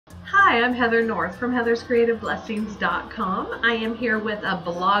Hi, I'm Heather North from heatherscreativeblessings.com. I am here with a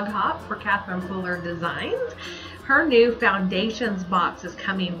blog hop for Catherine Fuller Designs. Her new foundations box is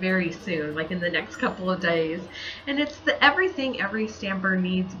coming very soon, like in the next couple of days. And it's the Everything Every Stamper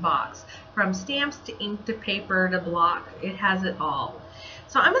Needs box. From stamps to ink to paper to block, it has it all.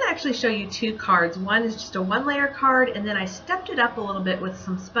 So I'm going to actually show you two cards. One is just a one-layer card, and then I stepped it up a little bit with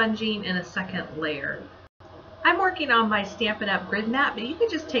some sponging and a second layer. I'm working on my Stampin' Up! Grid mat, but you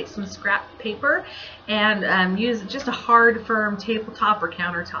could just take some scrap paper and use just a hard, firm tabletop or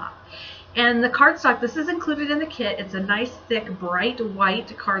countertop. And the cardstock, this is included in the kit. It's a nice, thick, bright white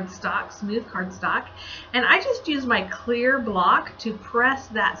cardstock, smooth cardstock. And I just use my clear block to press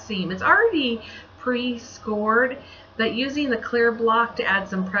that seam. It's already pre-scored, but using the clear block to add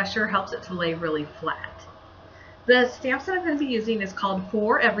some pressure helps it to lay really flat. The stamps that I'm going to be using is called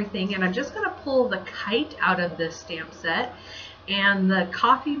For Everything, and I'm just going to pull the kite out of this stamp set and the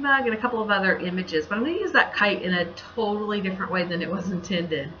coffee mug and a couple of other images, but I'm going to use that kite in a totally different way than it was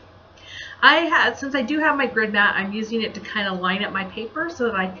intended. Since I do have my grid mat, I'm using it to kind of line up my paper so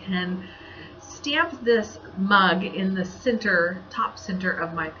that I can stamp this mug in the center, top center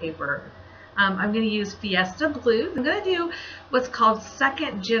of my paper. I'm going to use Fiesta Blue. I'm going to do what's called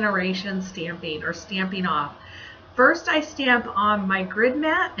second generation stamping, or stamping off. First I stamp on my grid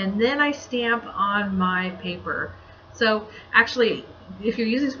mat, and then I stamp on my paper. So actually, if you're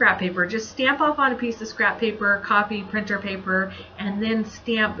using scrap paper, just stamp off on a piece of scrap paper, copy, printer paper, and then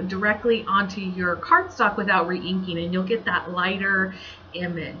stamp directly onto your cardstock without re-inking, and you'll get that lighter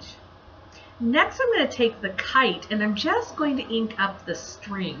image. Next, I'm going to take the kite, and I'm just going to ink up the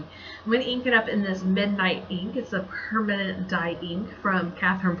string. I'm going to ink it up in this Midnight ink. It's a permanent dye ink from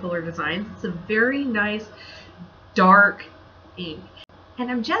Catherine Fuller Designs. It's a very nice dark ink.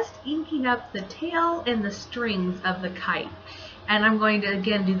 And I'm just inking up the tail and the strings of the kite. And I'm going to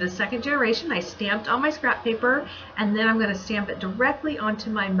again do the second generation. I stamped on my scrap paper, and then I'm going to stamp it directly onto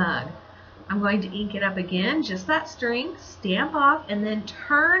my mug. I'm going to ink it up again, just that string, stamp off, and then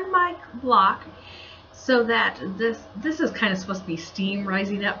turn my block so that this is kind of supposed to be steam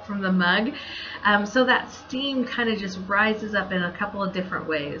rising up from the mug. So that steam kind of just rises up in a couple of different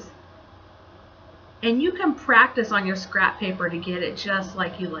ways. And you can practice on your scrap paper to get it just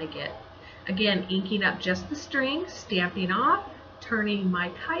like you like it. Again, inking up just the string, stamping off, turning my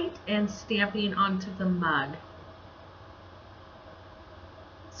kite, and stamping onto the mug.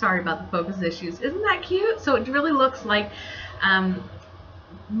 Sorry about the focus issues. Isn't that cute? So it really looks like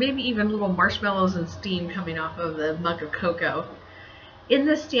maybe even little marshmallows and steam coming off of the mug of cocoa. In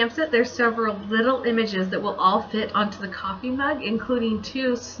this stamp set, there's several little images that will all fit onto the coffee mug, including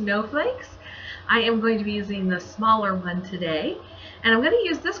two snowflakes. I am going to be using the smaller one today, and I'm going to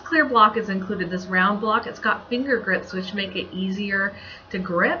use this clear block is included, this round block. It's got finger grips which make it easier to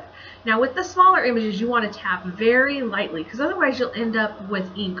grip. Now with the smaller images, you want to tap very lightly, because otherwise you'll end up with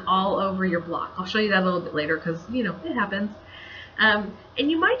ink all over your block. I'll show you that a little bit later, because you know it happens. And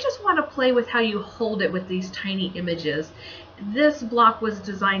you might just want to play with how you hold it with these tiny images. This block was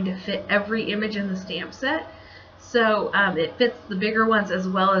designed to fit every image in the stamp set. So it fits the bigger ones as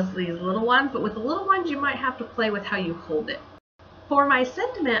well as these little ones, but with the little ones you might have to play with how you hold it. For my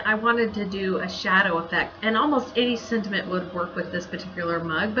sentiment, I wanted to do a shadow effect, and almost any sentiment would work with this particular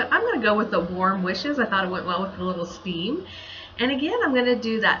mug, but I'm going to go with the warm wishes. I thought it went well with the little steam. And again, I'm going to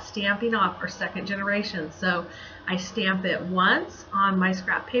do that stamping off, or second generation. So I stamp it once on my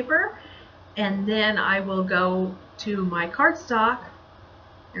scrap paper, and then I will go to my cardstock,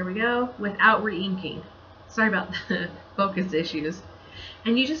 there we go, without re-inking. Sorry about the focus issues.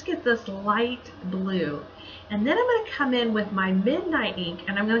 And you just get this light blue. And then I'm going to come in with my Midnight ink,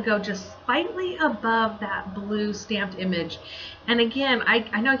 and I'm going to go just slightly above that blue stamped image. And again,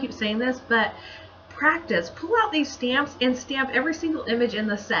 I know I keep saying this, but practice. Pull out these stamps and stamp every single image in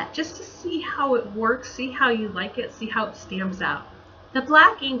the set just to see how it works, see how you like it, see how it stamps out. The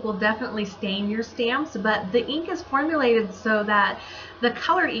black ink will definitely stain your stamps, but the ink is formulated so that the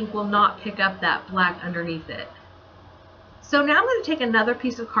colored ink will not pick up that black underneath it. So now I'm going to take another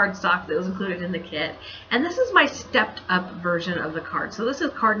piece of cardstock that was included in the kit, and this is my stepped up version of the card. So this is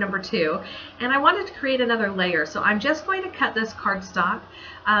card number 2, and I wanted to create another layer. So I'm just going to cut this cardstock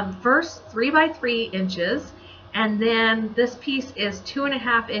first 3 by 3 inches, and then this piece is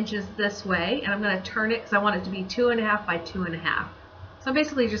 2.5 inches this way, and I'm going to turn it because I want it to be 2.5 by 2.5. So I'm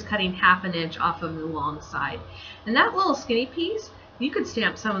basically just cutting 1/2 inch off of the long side. And that little skinny piece, you could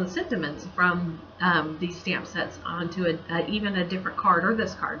stamp some of the sentiments from these stamp sets onto even a different card, or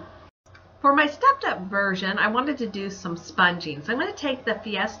this card. For my stepped up version, I wanted to do some sponging. So I'm going to take the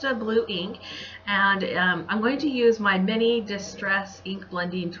Fiesta blue ink and I'm going to use my mini distress ink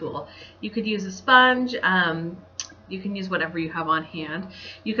blending tool. You could use a sponge, you can use whatever you have on hand.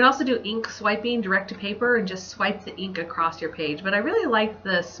 You can also do ink swiping direct to paper and just swipe the ink across your page. But I really like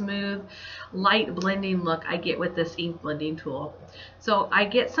the smooth, light blending look I get with this ink blending tool. So I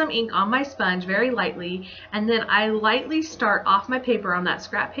get some ink on my sponge very lightly, and then I lightly start off my paper on that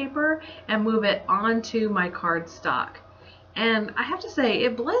scrap paper and move it onto my cardstock. And I have to say,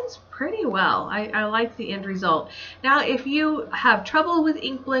 it blends pretty well. I like the end result. Now, if you have trouble with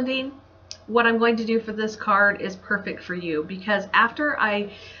ink blending, what I'm going to do for this card is perfect for you, because after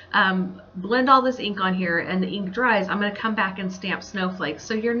I blend all this ink on here and the ink dries, I'm going to come back and stamp snowflakes.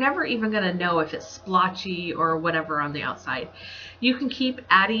 So you're never even going to know if it's splotchy or whatever on the outside. You can keep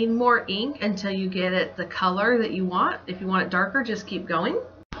adding more ink until you get it the color that you want. If you want it darker, just keep going.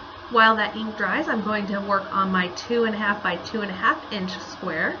 While that ink dries, I'm going to work on my 2.5 by 2.5 inch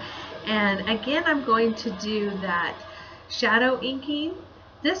square. And again, I'm going to do that shadow inking.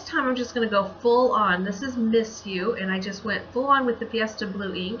 This time I'm just going to go full on. This is Miss You, and I just went full on with the Fiesta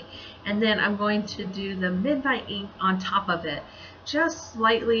blue ink, and then I'm going to do the Midnight ink on top of it, just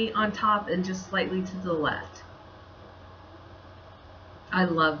slightly on top and just slightly to the left. I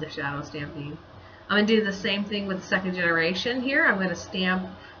love the shadow stamping. I'm going to do the same thing with second generation here. I'm going to stamp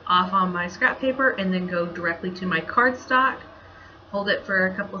off on my scrap paper and then go directly to my cardstock, hold it for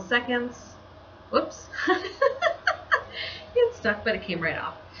a couple of seconds. Whoops. It stuck, but it came right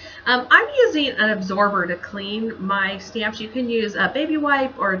off. I'm using an absorber to clean my stamps. You can use a baby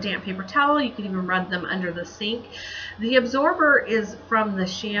wipe or a damp paper towel. You can even run them under the sink. The absorber is from the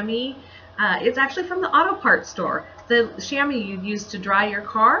chamois. It's actually from the auto parts store. The chamois you use to dry your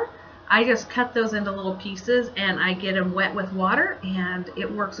car, I just cut those into little pieces and I get them wet with water, and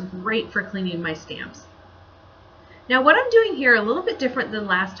it works great for cleaning my stamps. Now what I'm doing here, a little bit different than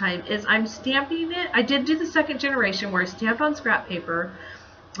last time, is I'm stamping it. I did do the second generation where I stamped on scrap paper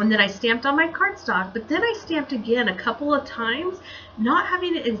and then I stamped on my cardstock, but then I stamped again a couple of times, not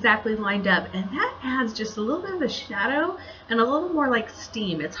having it exactly lined up, and that adds just a little bit of a shadow and a little more like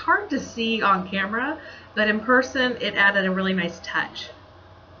steam. It's hard to see on camera, but in person it added a really nice touch.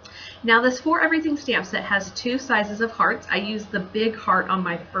 Now this For Everything stamp set has two sizes of hearts. I used the big heart on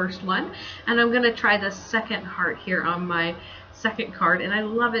my first one, and I'm going to try the second heart here on my second card, and I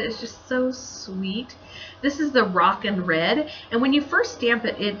love it. It's just so sweet. This is the Rockin' Red, and when you first stamp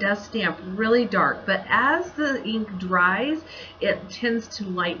it, it does stamp really dark, but as the ink dries, it tends to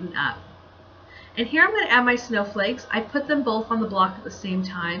lighten up. And here I'm going to add my snowflakes. I put them both on the block at the same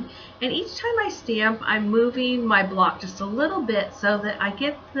time, and each time I stamp, I'm moving my block just a little bit so that I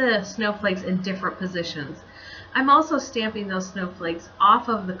get the snowflakes in different positions. I'm also stamping those snowflakes off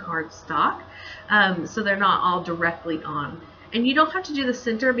of the cardstock so they're not all directly on. And you don't have to do the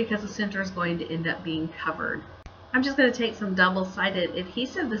center because the center is going to end up being covered. I'm just going to take some double-sided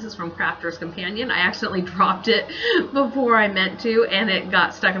adhesive. This is from Crafter's Companion. I accidentally dropped it before I meant to, and it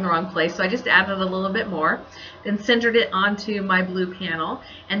got stuck in the wrong place. So I just added a little bit more and centered it onto my blue panel.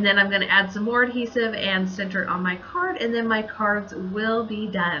 And then I'm going to add some more adhesive and center it on my card, and then my cards will be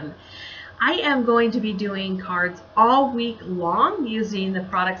done. I am going to be doing cards all week long using the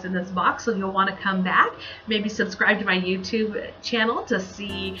products in this box, so you'll want to come back, maybe subscribe to my YouTube channel to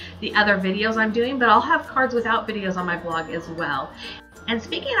see the other videos I'm doing, but I'll have cards without videos on my blog as well. And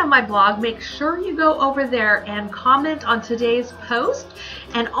speaking of my blog, make sure you go over there and comment on today's post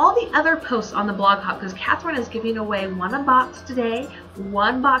and all the other posts on the Blog Hop, because Catherine is giving away one a box today,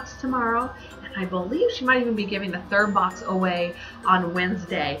 one box tomorrow, and I believe she might even be giving a third box away on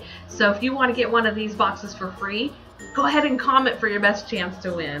Wednesday. So if you want to get one of these boxes for free, go ahead and comment for your best chance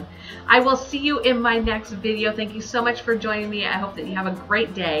to win. I will see you in my next video. Thank you so much for joining me. I hope that you have a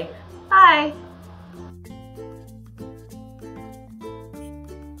great day. Bye!